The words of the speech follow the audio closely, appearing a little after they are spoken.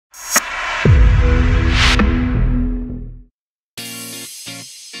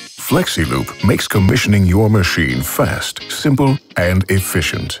Flexi Loop makes commissioning your machine fast, simple, and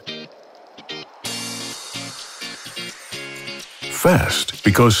efficient. Fast,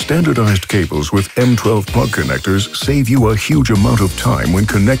 because standardized cables with M12 plug connectors save you a huge amount of time when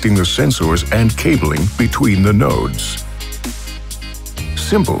connecting the sensors and cabling between the nodes.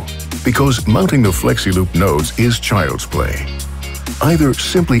 Simple, because mounting the Flexi Loop nodes is child's play. Either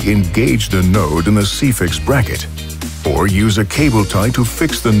simply engage the node in the C-fix bracket, or use a cable tie to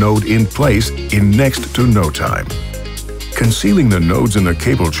fix the node in place in next to no time. Concealing the nodes in the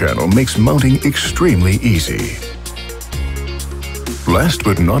cable channel makes mounting extremely easy. Last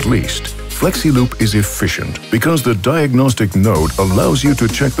but not least, Flexi Loop is efficient because the diagnostic node allows you to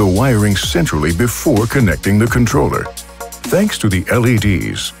check the wiring centrally before connecting the controller. Thanks to the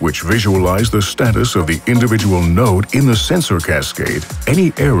LEDs, which visualize the status of the individual node in the sensor cascade,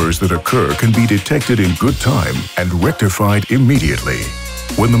 any errors that occur can be detected in good time and rectified immediately.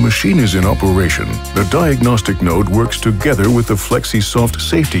 When the machine is in operation, the diagnostic node works together with the Flexi Soft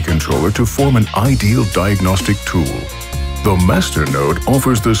safety controller to form an ideal diagnostic tool. The master node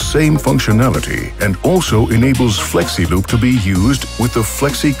offers the same functionality and also enables Flexi Loop to be used with the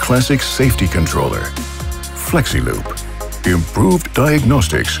Flexi Classic safety controller. Flexi Loop. Improved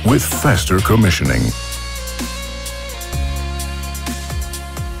diagnostics with faster commissioning.